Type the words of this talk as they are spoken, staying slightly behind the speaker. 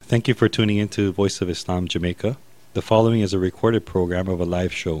Thank you for tuning into Voice of Islam Jamaica. The following is a recorded program of a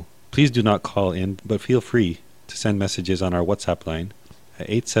live show. Please do not call in, but feel free to send messages on our WhatsApp line at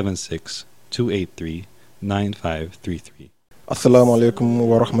 876-283-9533. Assalamu alaikum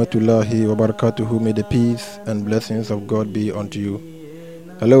wa rahmatullahi wa barakatuhu. May the peace and blessings of God be unto you.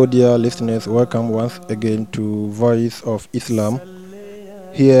 Hello dear listeners, welcome once again to Voice of Islam.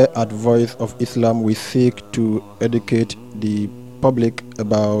 Here at Voice of Islam we seek to educate the public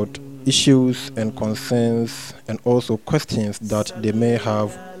about issues and concerns and also questions that they may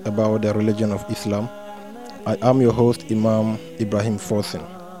have about the religion of Islam. I am your host, Imam Ibrahim Forsin.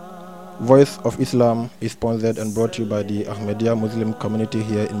 Voice of Islam is sponsored and brought to you by the Ahmadiyya Muslim community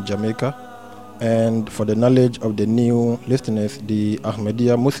here in Jamaica. And for the knowledge of the new listeners, the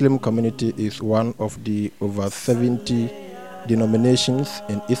Ahmadiyya Muslim community is one of the over 70 denominations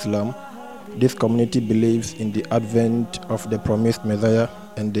in Islam. This community believes in the advent of the promised Messiah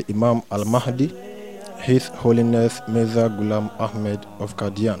and the Imam al-Mahdi, His Holiness Mirza Ghulam Ahmed of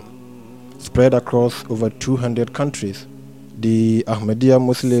Qadian. Spread across over 200 countries, the Ahmadiyya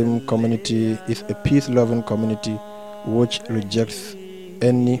Muslim community is a peace-loving community which rejects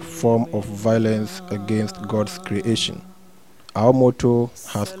any form of violence against God's creation. Our motto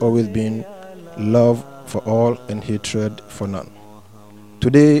has always been love for all and hatred for none.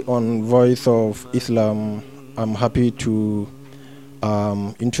 Today on Voice of Islam, I'm happy to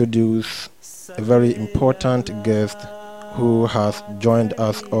introduce a very important guest who has joined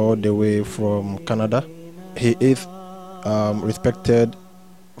us all the way from Canada. He is respected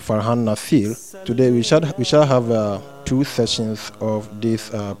Farhan Nasir. Today we shall have two sessions of this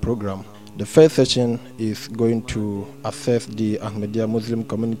program. The first session is going to assess the Ahmadiyya Muslim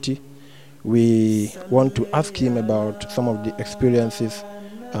community. We want to ask him about some of the experiences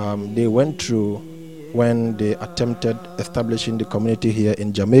they went through when they attempted establishing the community here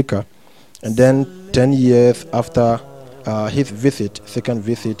in Jamaica. And then 10 years after his second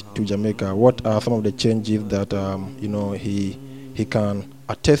visit to Jamaica, what are some of the changes that he can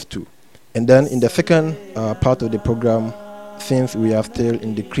attest to? And then in the second part of the program, since we are still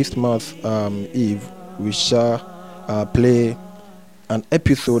in the Christmas Eve, we shall play an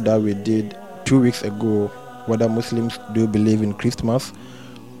episode that we did 2 weeks ago, whether Muslims do believe in Christmas,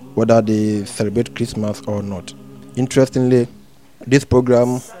 whether they celebrate Christmas or not. Interestingly, this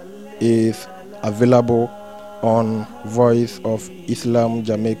program is available on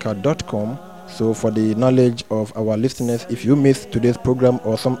voiceofislamjamaica.com. So for the knowledge of our listeners, if you missed today's program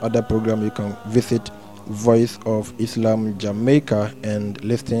or some other program, you can visit Voice of Islam Jamaica and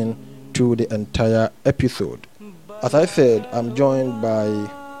listen to the entire episode. As I said, I'm joined by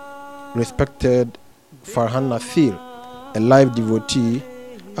respected Farhan Nasir, a live devotee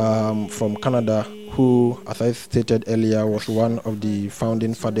from Canada, who, as I stated earlier, was one of the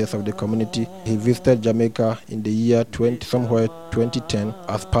founding fathers of the community. He visited Jamaica in the year 2010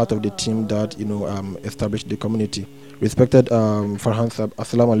 as part of the team that established the community. Respected Farhan Sab,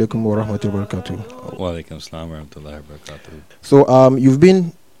 Assalamu alaikum wa rahmatullahi wa barakatuh. Wa alaikum assalam wa rahmatullahi wa barakatuh. So you've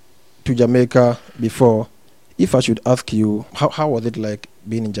been to Jamaica before. If I should ask you, how was it like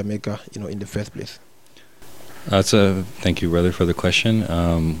being in Jamaica, in the first place? Thank you, brother, for the question.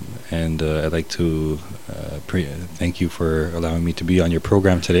 And I'd like to thank you for allowing me to be on your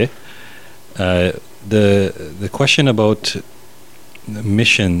program today. The question about the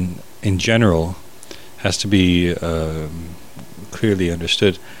mission in general has to be clearly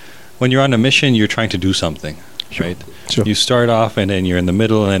understood. When you're on a mission, you're trying to do something, right? Sure. You start off and then you're in the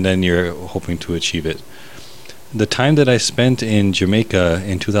middle and then you're hoping to achieve it. The time that I spent in Jamaica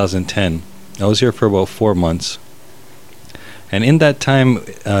in 2010, I was here for about 4 months. And in that time,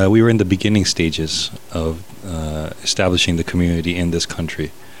 we were in the beginning stages of establishing the community in this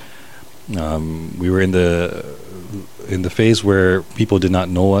country. We were in the phase where people did not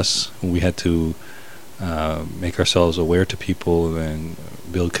know us. We had to make ourselves aware to people and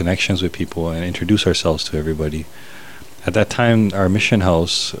build connections with people and introduce ourselves to everybody. At that time, our mission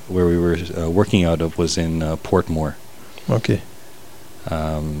house, where we were working out of, was in Portmore. Okay.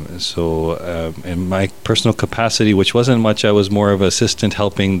 So in my personal capacity, which wasn't much, I was more of an assistant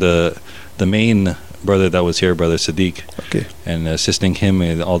helping the main brother that was here, Brother Sadiq, okay, and assisting him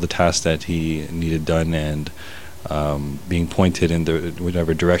in all the tasks that he needed done and being pointed in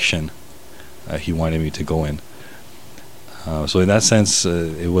whatever direction he wanted me to go in. So in that sense,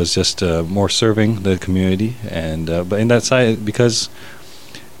 it was just more serving the community, and but in that side, because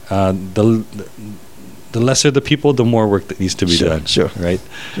the lesser the people, the more work that needs to be done. Sure. Right.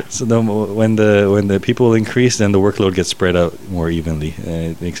 So when the people increase, then the workload gets spread out more evenly,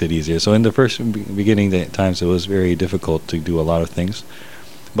 and it makes it easier. So in the first beginning times, it was very difficult to do a lot of things.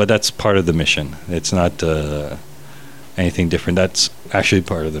 But that's part of the mission. It's not anything different. That's actually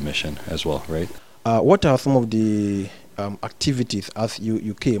part of the mission as well, right? What are some of the activities as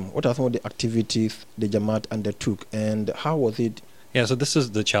you came? What are some of the activities the Jamaat undertook, and how was it? Yeah, so this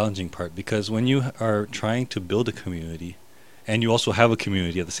is the challenging part, because when you are trying to build a community and you also have a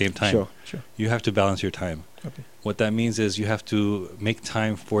community at the same time, Sure. you have to balance your time. Okay. What that means is you have to make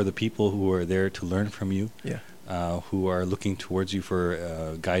time for the people who are there to learn from you, Yeah. who are looking towards you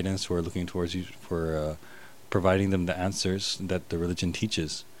for guidance, who are looking towards you for providing them the answers that the religion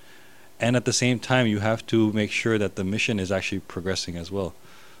teaches. And at the same time, you have to make sure that the mission is actually progressing as well.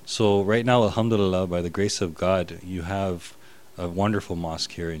 So right now, alhamdulillah, by the grace of God, you have a wonderful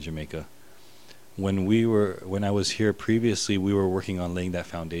mosque here in Jamaica. When I was here previously, we were working on laying that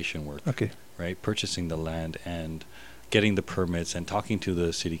foundation work. Okay. Right? Purchasing the land and getting the permits and talking to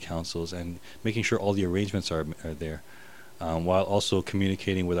the city councils and making sure all the arrangements are there, while also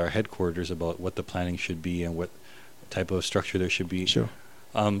communicating with our headquarters about what the planning should be and what type of structure there should be. Sure.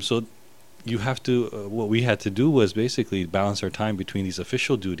 So you have to, what we had to do was basically balance our time between these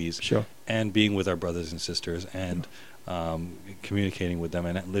official duties Sure. and being with our brothers and sisters and communicating with them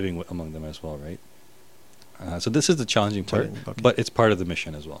and living among them as well, right? So this is the challenging part, Okay. but it's part of the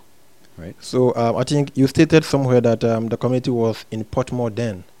mission as well, right? So I think you stated somewhere that the community was in Portmore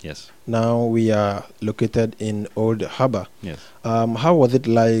then. Yes. Now we are located in Old Harbour. Yes. How was it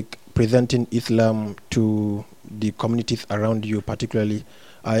like presenting Islam to the communities around you, particularly?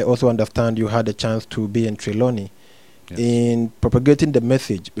 I also understand you had a chance to be in Trelawney. Yes. In propagating the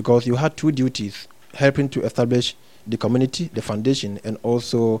message, because you had two duties: helping to establish the community, the foundation, and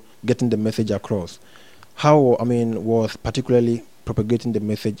also getting the message across. How, was particularly propagating the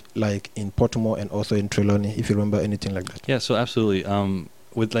message like in Portmore and also in Trelawney, if you remember anything like that? Yeah, so absolutely.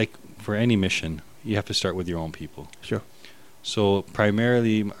 With like for any mission, you have to start with your own people. Sure. So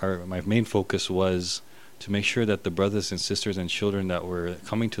primarily, my main focus was to make sure that the brothers and sisters and children that were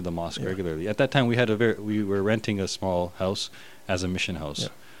coming to the mosque regularly. At that time, we were renting a small house as a mission house,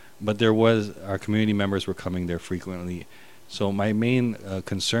 but our community members were coming there frequently. So my main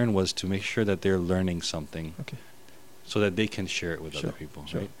concern was to make sure that they're learning something, so that they can share it with other people,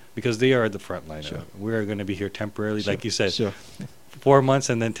 right? Because they are at the front line. We're going to be here temporarily, like you said. 4 months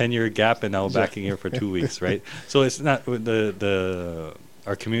and then 10-year gap, and now back in here for 2 weeks, right? So it's not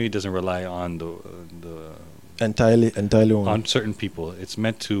our community doesn't rely on the entirely on certain people. It's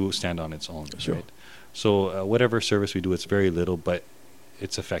meant to stand on its own, right? So whatever service we do, it's very little, but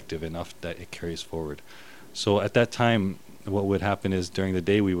it's effective enough that it carries forward. So at that time, what would happen is during the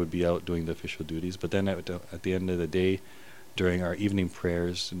day we would be out doing the official duties, but then at the end of the day, during our evening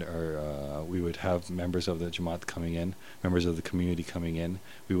prayers, we would have members of the Jamaat coming in, members of the community coming in.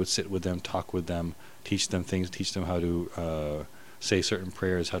 We would sit with them, talk with them, teach them things, teach them how to say certain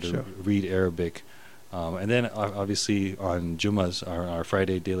prayers, how to read Arabic. And then obviously on Jummahs, our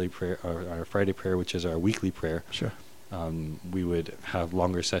Friday daily prayer, our Friday prayer, which is our weekly prayer, we would have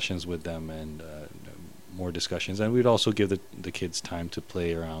longer sessions with them and more discussions. And we'd also give the kids time to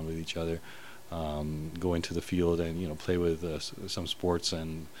play around with each other, go into the field and play with some sports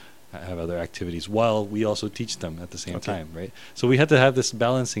and have other activities while we also teach them at the same time, right? So we had to have this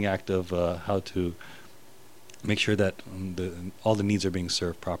balancing act of how to make sure that all the needs are being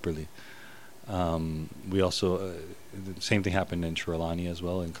served properly. We also the same thing happened in Trelawney as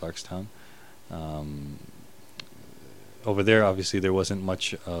well, in Clarkstown. Over there, obviously, there wasn't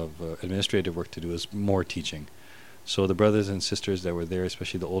much of administrative work to do. It was more teaching. So the brothers and sisters that were there,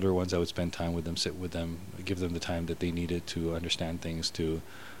 especially the older ones, I would spend time with them, sit with them, give them the time that they needed to understand things, to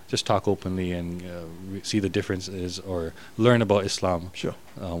just talk openly and see the differences or learn about Islam.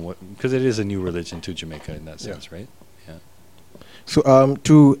 Because it is a new religion to Jamaica in that sense, right? Yeah. So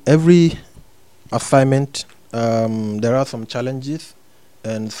to every assignment, there are some challenges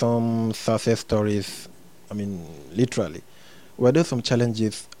and some success stories. Literally. Were there some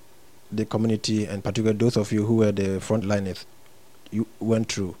challenges the community, and particularly those of you who were the frontliners, you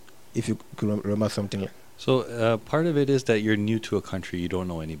went through, if you could remember something like? So part of it is that you're new to a country, you don't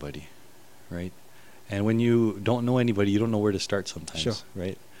know anybody, right? And when you don't know anybody, you don't know where to start sometimes,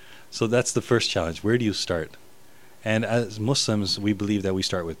 right? So that's the first challenge. Where do you start? And as Muslims, we believe that we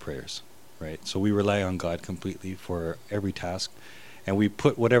start with prayers, right? So we rely on God completely for every task. And we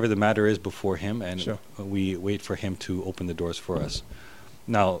put whatever the matter is before Him, and we wait for Him to open the doors for us.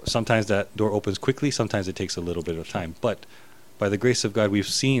 Now, sometimes that door opens quickly, sometimes it takes a little bit of time. But by the grace of God, we've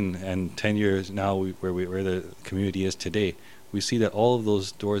seen, and 10 years now, where the community is today, we see that all of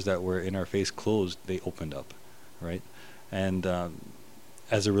those doors that were in our face closed, they opened up, right? And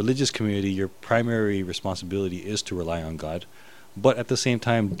as a religious community, your primary responsibility is to rely on God, but at the same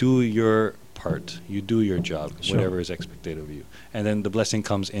time, do your part. You do your job, Sure. whatever is expected of you, and then the blessing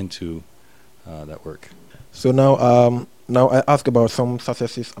comes into that work. So now I ask about some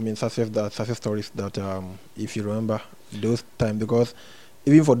successes. I mean, success stories that, if you remember those times, because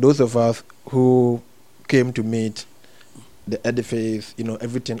even for those of us who came to meet the edifice,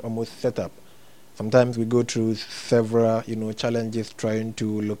 everything almost set up. Sometimes we go through several, challenges trying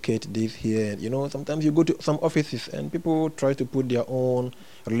to locate this here. Sometimes you go to some offices and people try to put their own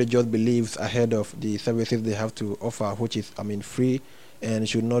religious beliefs ahead of the services they have to offer, which is, free and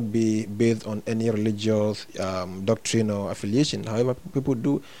should not be based on any religious doctrine or affiliation. However, people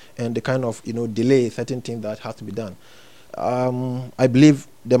do, and they kind of, delay certain things that have to be done. I believe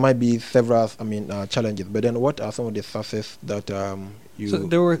there might be several, challenges. But then, what are some of the successes that you? So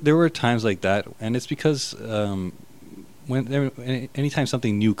there were times like that, and it's because anytime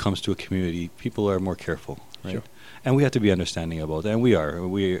something new comes to a community, people are more careful, right? Sure. And we have to be understanding about that. And we are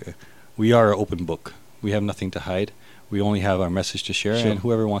an open book. We have nothing to hide. We only have our message to share, Sure. and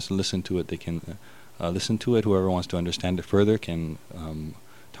whoever wants to listen to it, they can listen to it. Whoever wants to understand it further can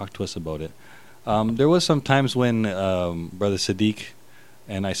talk to us about it. There was some times when Brother Sadiq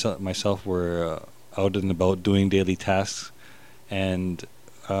and myself were out and about doing daily tasks, and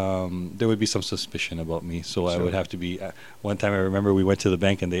there would be some suspicion about me. So I Sure. would have to be. One time I remember we went to the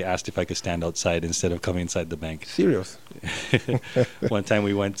bank and they asked if I could stand outside instead of coming inside the bank. Serious? One time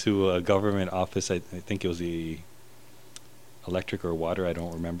we went to a government office. I think it was the electric or water. I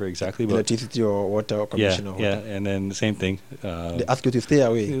don't remember exactly, but Electricity or water or commission or yeah. water. And then the same thing. They ask you to stay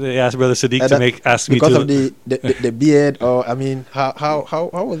away. They asked Brother Sadiq That- ask me because to. of the beard, or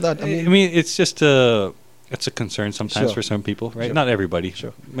how was that? It's just it's a concern sometimes Sure. for some people, right? Sure. Not everybody.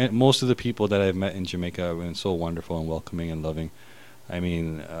 Sure. Most of the people that I've met in Jamaica have been so wonderful and welcoming and loving.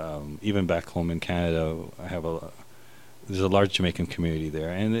 Even back home in Canada, there's a large Jamaican community there,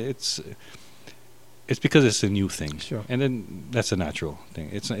 and it's because it's a new thing. Sure. And then that's a natural thing.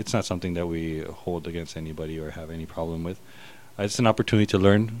 It's not something that we hold against anybody or have any problem with. It's an opportunity to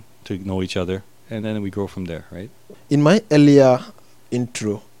learn, to know each other, and then we grow from there, right? In my earlier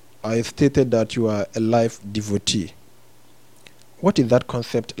intro, I stated that you are a life devotee. What is that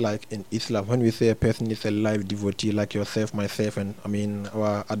concept like in Islam? When we say a person is a life devotee, like yourself, myself, and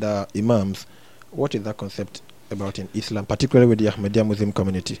our other imams, what is that concept about in Islam, particularly with the Ahmadiyya Muslim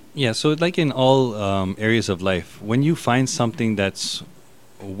community? Yeah, so like in all areas of life, when you find something that's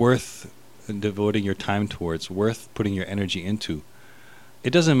worth devoting your time towards, worth putting your energy into, it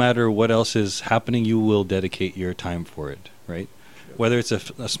doesn't matter what else is happening, you will dedicate your time for it, right? Whether it's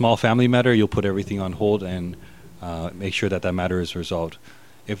a small family matter, you'll put everything on hold and make sure that matter is resolved.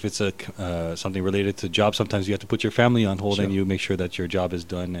 If it's something related to job, sometimes you have to put your family on hold. Sure. And you make sure that your job is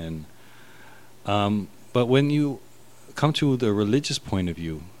done. And but when you come to the religious point of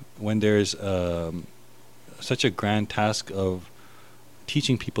view, when there's such a grand task of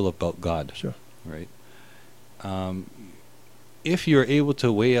teaching people about God, sure, right? If you're able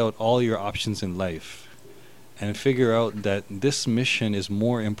to weigh out all your options in life and figure out that this mission is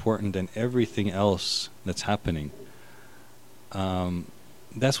more important than everything else that's happening,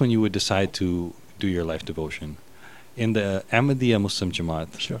 that's when you would decide to do your life devotion. In the Ahmadiyya Muslim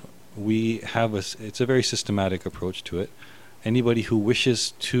Jamaat, sure, we have it's a very systematic approach to it. Anybody who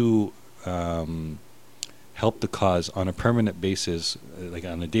wishes to help the cause on a permanent basis, like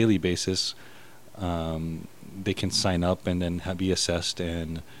on a daily basis, they can sign up and then be assessed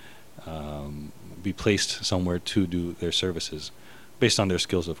and be placed somewhere to do their services, based on their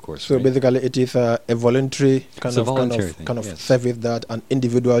skills, of course. So right? basically, it is a voluntary kind thing, of yes. service that an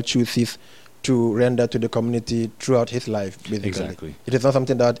individual chooses to render to the community throughout his life. Basically, exactly. It is not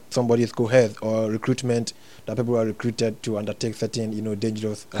something that somebody is coerced or recruitment that people are recruited to undertake certain,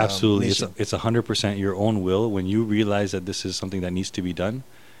 dangerous. Absolutely, mission. it's 100% your own will when you realize that this is something that needs to be done,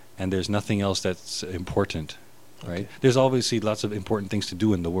 and there's nothing else that's important. Right? There's obviously lots of important things to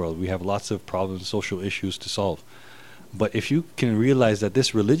do in the world. We have lots of problems, social issues to solve. But if you can realize that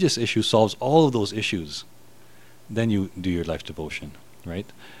this religious issue solves all of those issues, then you do your life devotion, right?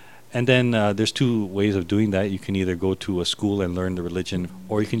 And then there's two ways of doing that. You can either go to a school and learn the religion,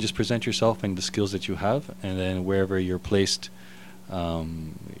 or you can just present yourself and the skills that you have, and then wherever you're placed,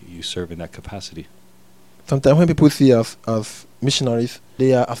 you serve in that capacity. Sometimes when people see us as missionaries,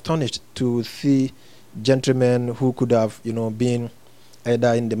 they are astonished to see gentlemen who could have, been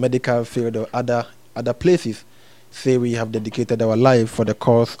either in the medical field or other places, say we have dedicated our life for the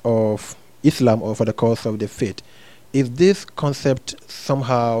cause of Islam or for the cause of the faith. Is this concept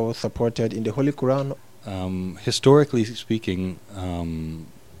somehow supported in the Holy Quran? Historically speaking,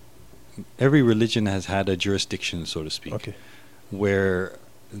 every religion has had a jurisdiction, so to speak. Okay. where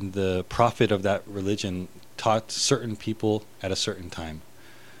the prophet of that religion taught certain people at a certain time.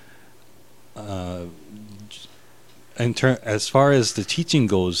 As far as the teaching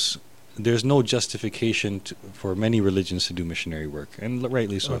goes, there's no justification for many religions to do missionary work, and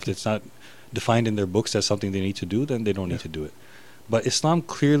rightly so. If it's not defined in their books as something they need to do, then they don't need to do it. But Islam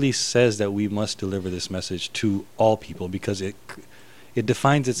clearly says that we must deliver this message to all people because it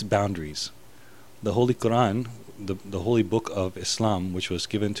defines its boundaries. The Holy Quran, the holy book of Islam, which was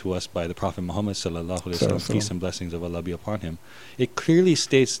given to us by the Prophet Muhammad sallallahu alaihi wasallam, peace and blessings of Allah be upon him, it clearly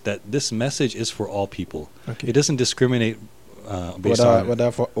states that this message is for all people. It doesn't discriminate based on whether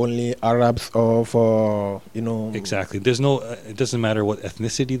for only Arabs or for Exactly. There's no. It doesn't matter what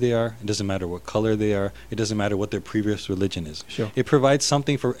ethnicity they are. It doesn't matter what color they are. It doesn't matter what their previous religion is. Sure. It provides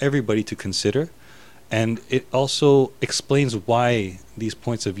something for everybody to consider, and it also explains why these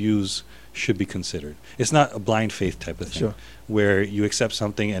points of views should be considered. It's not a blind faith type of thing, Sure. where you accept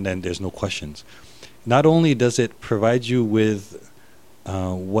something and then there's no questions. Not only does it provide you with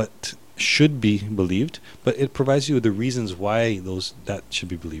what should be believed, but it provides you with the reasons why that should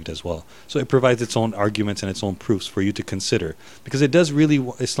be believed as well. So it provides its own arguments and its own proofs for you to consider, because it does really,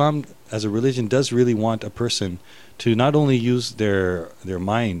 Islam as a religion does really want a person to not only use their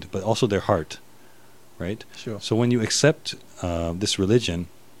mind but also their heart, right? Sure. So when you accept this religion,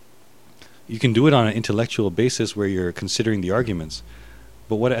 you can do it on an intellectual basis where you're considering the arguments,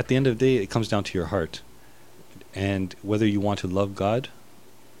 but what at the end of the day, it comes down to your heart and whether you want to love God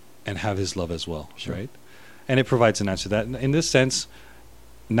and have His love as well, Sure. right? And it provides an answer to that. In this sense,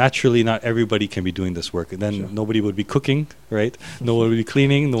 naturally, not everybody can be doing this work. Then Sure. nobody would be cooking, right? No one would be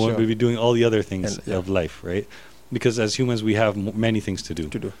cleaning. No one Sure. would be doing all the other things And, yeah. of life, right? Because as humans, we have many things to do.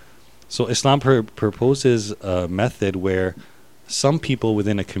 To do. So Islam proposes a method where some people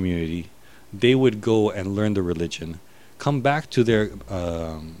within a community, they would go and learn the religion, come back to their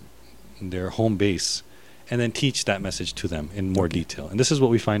home base, and then teach that message to them in more detail. And this is what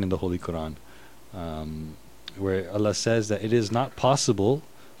we find in the Holy Quran, where Allah says that it is not possible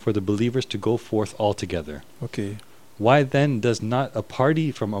for the believers to go forth all together. Okay. Why then does not a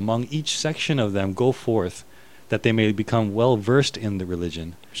party from among each section of them go forth, that they may become well versed in the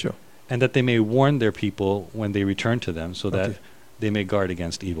religion, Sure. and that they may warn their people when they return to them, so that Okay. they may guard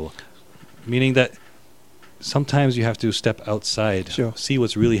against evil? Meaning that sometimes you have to step outside, Sure. see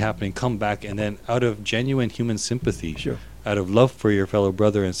what's really happening, come back, and then out of genuine human sympathy, Sure. out of love for your fellow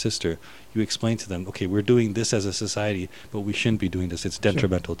brother and sister, you explain to them, okay, we're doing this as a society, but we shouldn't be doing this. It's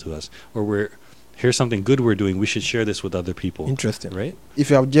detrimental to us. Or here's something good we're doing. We should share this with other people. Interesting. Right? If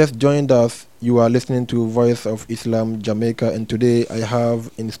you have just joined us, you are listening to Voice of Islam Jamaica, and today I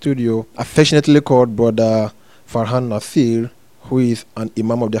have in studio, affectionately called Brother Farhan Nasir, who is an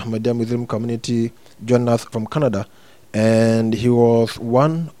Imam of the Ahmadiyya Muslim community, joined us from Canada, and he was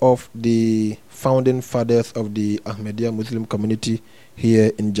one of the founding fathers of the Ahmadiyya Muslim community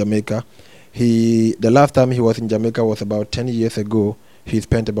here in Jamaica. The last time he was in Jamaica was about 10 years ago. He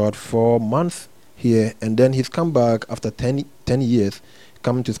spent about 4 months here, and then he's come back after 10 years,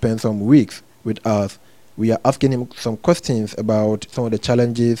 come to spend some weeks with us. We are asking him some questions about some of the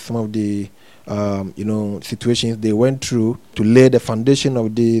challenges, some of the situations they went through to lay the foundation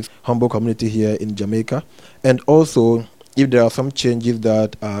of this humble community here in Jamaica, and also if there are some changes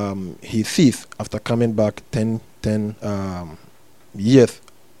that he sees after coming back 10 years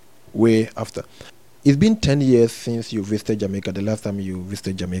way after. It's been 10 years since you visited Jamaica, the last time you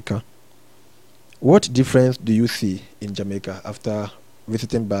visited Jamaica. What difference do you see in Jamaica after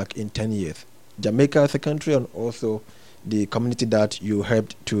visiting back in 10 years? Jamaica as a country, and also the community that you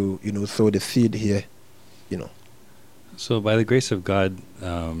helped to, sow the seed here, So by the grace of God,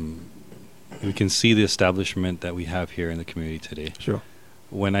 we can see the establishment that we have here in the community today. Sure.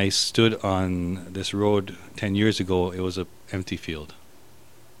 When I stood on this road 10 years ago, it was an empty field,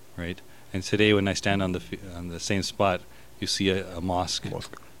 right? And today when I stand on the same spot, you see a mosque.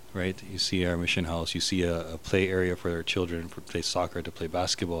 Right? You see our mission house. You see a play area for our children to play soccer, to play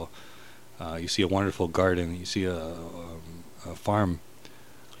basketball. You see a wonderful garden. You see a farm.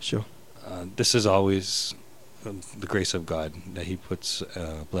 Sure. This is always the grace of God, that He puts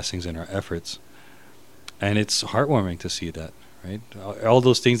blessings in our efforts. And it's heartwarming to see that, right? All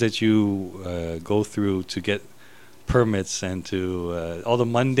those things that you go through to get permits and to all the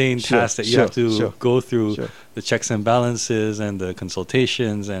mundane tasks that you have to go through, the checks and balances and the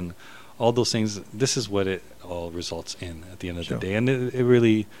consultations and all those things. This is what it all results in at the end of the day. And it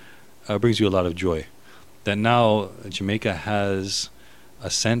really brings you a lot of joy that now Jamaica has a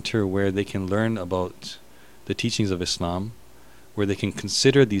center where they can learn about the teachings of Islam, where they can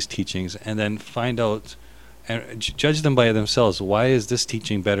consider these teachings and then find out and judge them by themselves. Why is this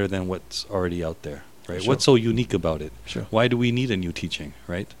teaching better than what's already out there, right? Sure. What's so unique about it? Sure. Why do we need a new teaching,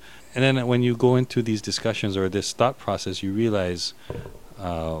 right? And then when you go into these discussions or this thought process, you realize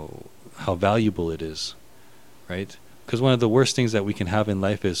how valuable it is, right? Because one of the worst things that we can have in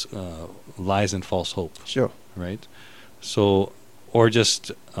life is lies and false hope, Sure. right? So, or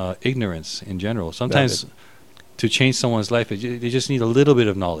just ignorance in general. Sometimes to change someone's life, they just need a little bit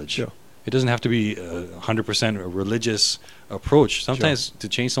of knowledge. Sure. It doesn't have to be 100% a religious approach. Sometimes to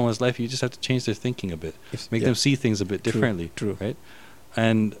change someone's life, you just have to change their thinking a bit, make them see things a bit differently, right?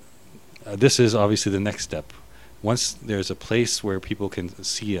 And this is obviously the next step. Once there's a place where people can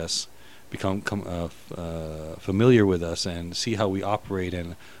see us, become familiar with us, and see how we operate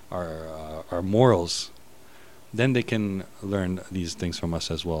and our morals, then they can learn these things from us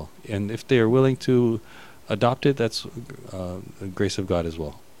as well. And if they are willing to adopt it, that's the grace of God as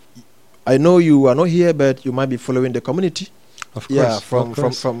well. I know you are not here, but you might be following the community. Of course. Yeah,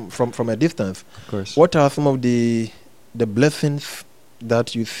 from a distance. Of course. What are some of the blessings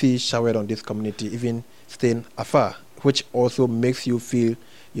that you see showered on this community, even staying afar, which also makes you feel,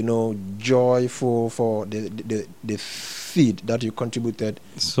 joyful for the seed that you contributed?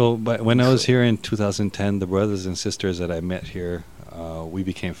 So, but when I was here in 2010, the brothers and sisters that I met here, we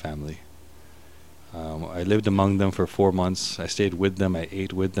became family. I lived among them for 4 months. I stayed with them. I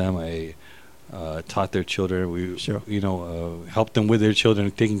ate with them. I taught their children. We, helped them with their children,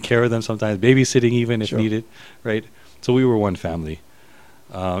 taking care of them sometimes, babysitting even if needed, right? So we were one family.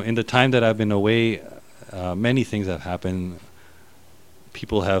 In the time that I've been away, many things have happened.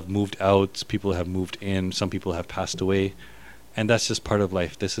 People have moved out. People have moved in. Some people have passed away. And that's just part of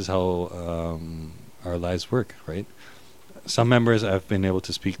life. This is how our lives work, right? Some members I've been able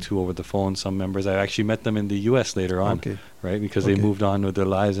to speak to over the phone. Some members I actually met them in the U.S. later on, right? Because they moved on with their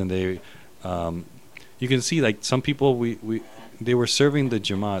lives, and they, you can see like some people they were serving the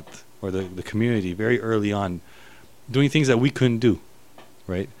Jamaat or the community very early on, doing things that we couldn't do,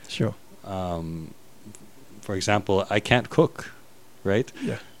 right? Sure. For example, I can't cook, right?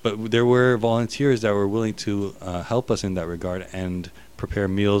 Yeah. But there were volunteers that were willing to help us in that regard and prepare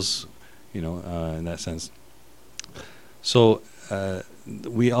meals, in that sense. So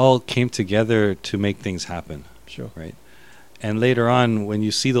we all came together to make things happen. Sure. Right. And later on, when you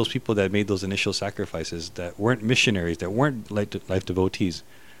see those people that made those initial sacrifices, that weren't missionaries, that weren't life devotees,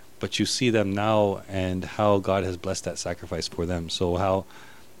 but you see them now and how God has blessed that sacrifice for them. So how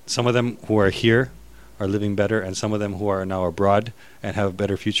some of them who are here are living better, and some of them who are now abroad and have a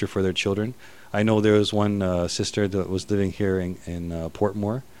better future for their children. I know there was one sister that was living here in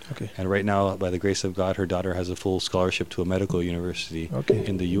Portmore. Okay. And right now, by the grace of God, her daughter has a full scholarship to a medical university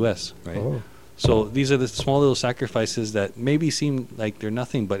in the U.S., right? Oh. So these are the small little sacrifices that maybe seem like they're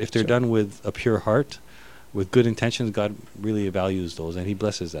nothing, but if they're done with a pure heart, with good intentions, God really values those, and He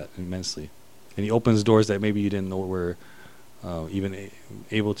blesses that immensely. And He opens doors that maybe you didn't know were even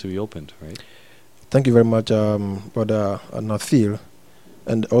able to be opened, right? Thank you very much, Brother Nasir.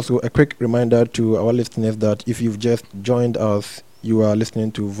 And also a quick reminder to our listeners that if you've just joined us, you are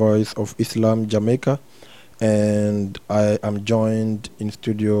listening to Voice of Islam Jamaica, and I am joined in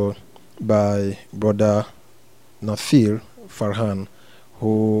studio by Brother Nasir Farhan,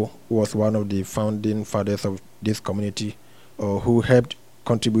 who was one of the founding fathers of this community, or who helped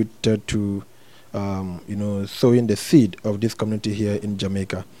contributed to sowing the seed of this community here in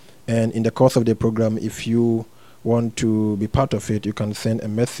Jamaica. And in the course of the program, if you want to be part of it, you can send a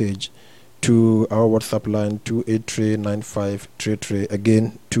message to our WhatsApp line 283-9533.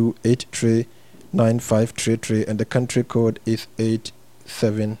 Again, 283-9533, and the country code is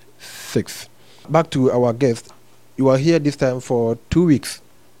 876. Back to our guest. You are here this time for 2 weeks.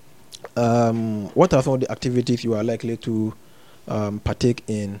 What are some of the activities you are likely to partake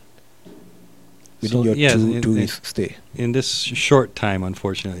in within your two weeks stay? In this short time,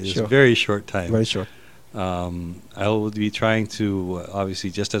 unfortunately, it's a very short time. Very short. I will be trying to, obviously,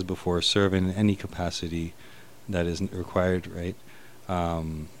 just as before, serve in any capacity that is required, right?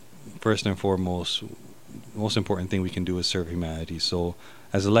 First and foremost, most important thing we can do is serve humanity. So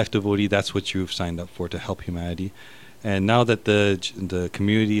as a life devotee, that's what you've signed up for, to help humanity. And now that the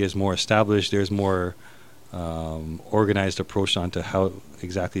community is more established, there's more organized approach onto how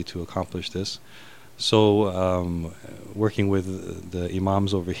exactly to accomplish this. So working with the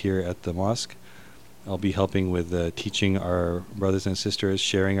imams over here at the mosque, I'll be helping with teaching our brothers and sisters,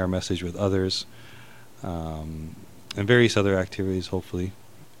 sharing our message with others, and various other activities, hopefully.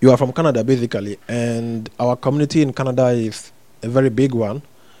 You are from Canada, basically, and our community in Canada is a very big one.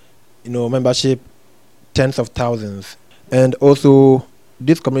 Membership, tens of thousands. And also,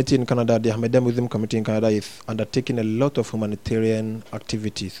 this community in Canada, the Ahmadiyya Muslim community in Canada, is undertaking a lot of humanitarian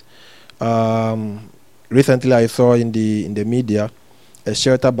activities. Recently, I saw in the media a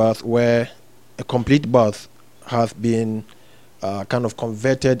shelter bus where a complete bus has been kind of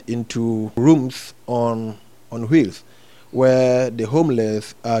converted into rooms on wheels, where the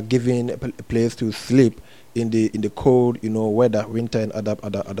homeless are given a place to sleep in the cold, weather, winter, and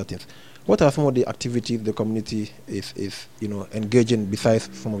other things. What are some of the activities the community is engaging besides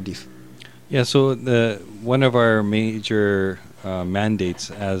some of these? Yeah, so one of our major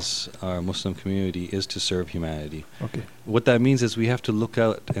mandates as our Muslim community is to serve humanity. Okay. What that means is we have to look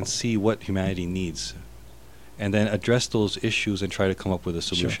out and see what humanity needs, and then address those issues and try to come up with a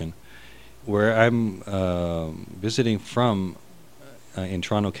solution. Sure. Where I'm visiting from in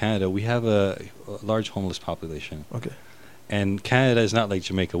Toronto, Canada, we have a large homeless population. Okay. And Canada is not like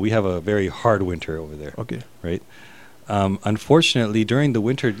Jamaica. We have a very hard winter over there. Okay. Right? Unfortunately, during the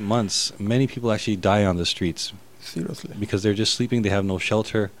winter months, many people actually die on the streets. Seriously? Because they're just sleeping. They have no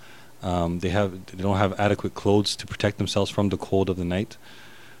shelter. They don't have adequate clothes to protect themselves from the cold of the night.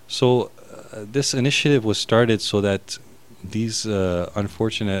 So this initiative was started so that these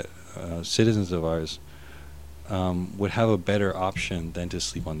unfortunate citizens of ours would have a better option than to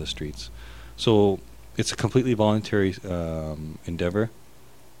sleep on the streets. So it's a completely voluntary endeavor.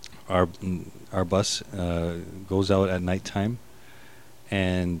 Our bus goes out at nighttime,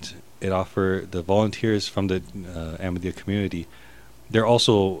 and it offers the volunteers from the Ahmadiyya community. They're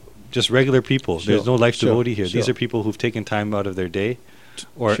also just regular people. Sure. There's no life Sure. devotee here. Sure. These are people who've taken time out of their day,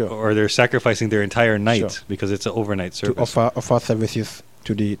 or Sure. or they're sacrificing their entire night Sure. because it's an overnight service. To offer services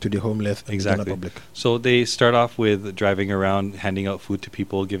to the homeless and Exactly. the general public. So they start off with driving around, handing out food to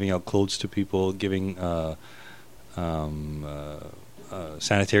people, giving out clothes to people, giving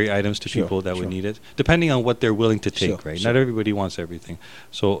sanitary items to Sure, people that would sure. need it, depending on what they're willing to take, Sure, right? sure. Not everybody wants everything.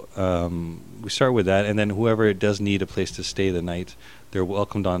 So we start with that, and then whoever does need a place to stay the night, they're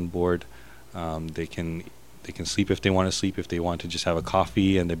welcomed on board. They can sleep if they want to sleep, if they want to just have a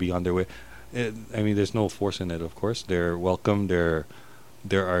coffee and they be on their way. There's no force in it, of course. They're welcome. They're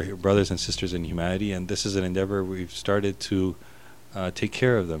our brothers and sisters in humanity, and this is an endeavor we've started to take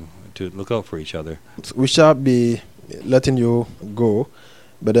care of them, to look out for each other. We shall be letting you go,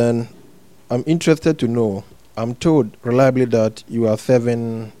 but then I'm interested to know, I'm told reliably that you are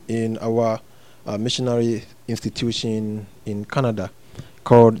serving in our missionary institution in Canada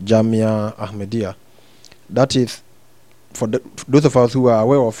called Jamia Ahmadiyya. That is, for those of us who are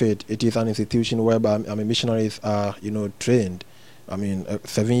aware of it, it is an institution whereby missionaries are trained. A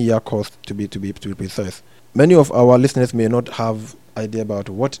 7-year course to be precise. Many of our listeners may not have idea about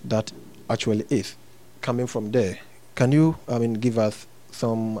what that actually is. Coming from there, can you give us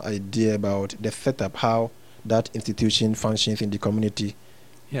some idea about the setup, how that institution functions in the community?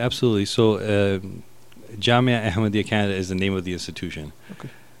 Yeah, absolutely. So Jamia Ahmadiyya Canada is the name of the institution. Okay.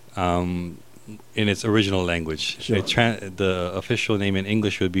 In its original language. Sure. The official name in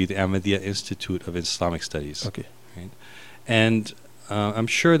English would be the Ahmadiyya Institute of Islamic Studies. Okay. Right? And I'm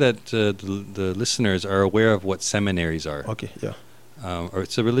sure that the listeners are aware of what seminaries are. Okay, yeah. Or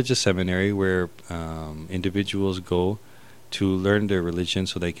it's a religious seminary where individuals go to learn their religion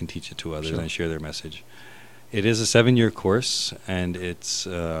so they can teach it to others. Sure. And share their message. It is a 7-year course, and it's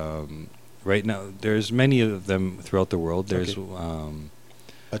right now there's many of them throughout the world. There's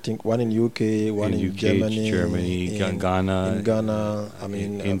I think one in UK, one in Germany, Ghana, in Ghana,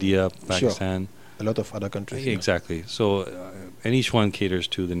 India, Pakistan. Sure. A lot of other countries. Exactly. So, and each one caters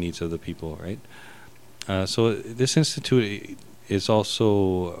to the needs of the people, right? So this institute is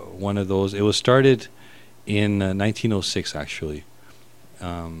also one of those. It was started in 1906, actually.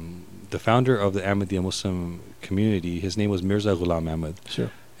 The founder of the Ahmadiyya Muslim community, his name was Mirza Ghulam Ahmad.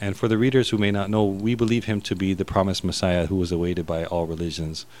 Sure. And for the readers who may not know, we believe him to be the promised Messiah who was awaited by all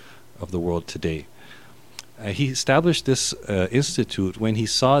religions of the world today. He established this institute when he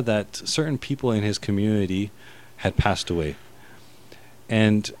saw that certain people in his community had passed away.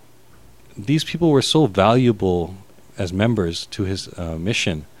 And these people were so valuable as members to his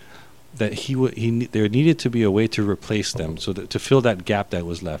mission that there needed to be a way to replace them, so that to fill that gap that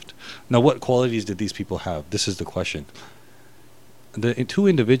was left. Now, what qualities did these people have? This is the question. The 2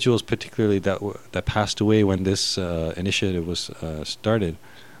 individuals particularly that passed away when this initiative was started,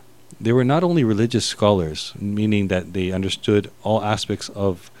 they were not only religious scholars, meaning that they understood all aspects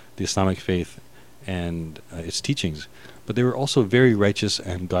of the Islamic faith and its teachings, but they were also very righteous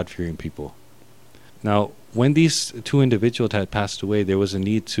and God-fearing people. Now, when these 2 individuals had passed away, there was a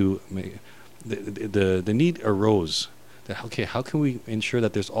need to the need arose that, okay, how can we ensure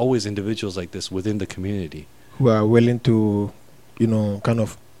that there's always individuals like this within the community who are willing to kind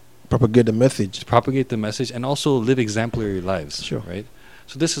of propagate the message. To propagate the message and also live exemplary lives. Sure. Right?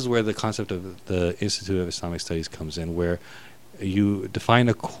 So this is where the concept of the Institute of Islamic Studies comes in, where you define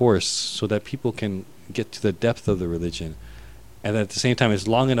a course so that people can get to the depth of the religion, and at the same time it's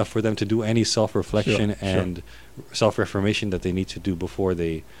long enough for them to do any self-reflection and self-reformation that they need to do before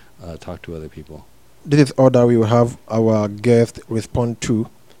they talk to other people. This is all that we will have our guest respond to.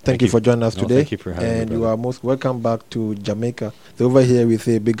 Thank you for joining us today. Thank you for having me, and brother. you are most welcome back to Jamaica. So over here we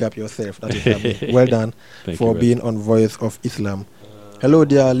say big up yourself. That is well done for being on Voice of Islam. Hello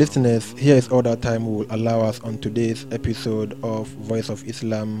dear listeners, here is all that time will allow us on today's episode of Voice of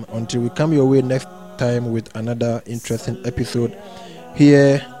Islam. Until we come your way next time with another interesting episode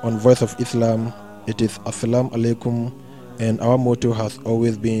here on Voice of Islam, it is Assalamu alaikum, and our motto has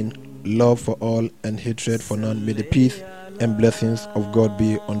always been love for all and hatred for none. May the peace and blessings of God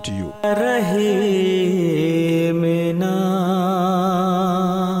be unto you.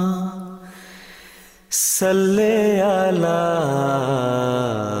 Salli ala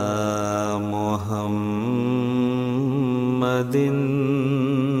Muhammadin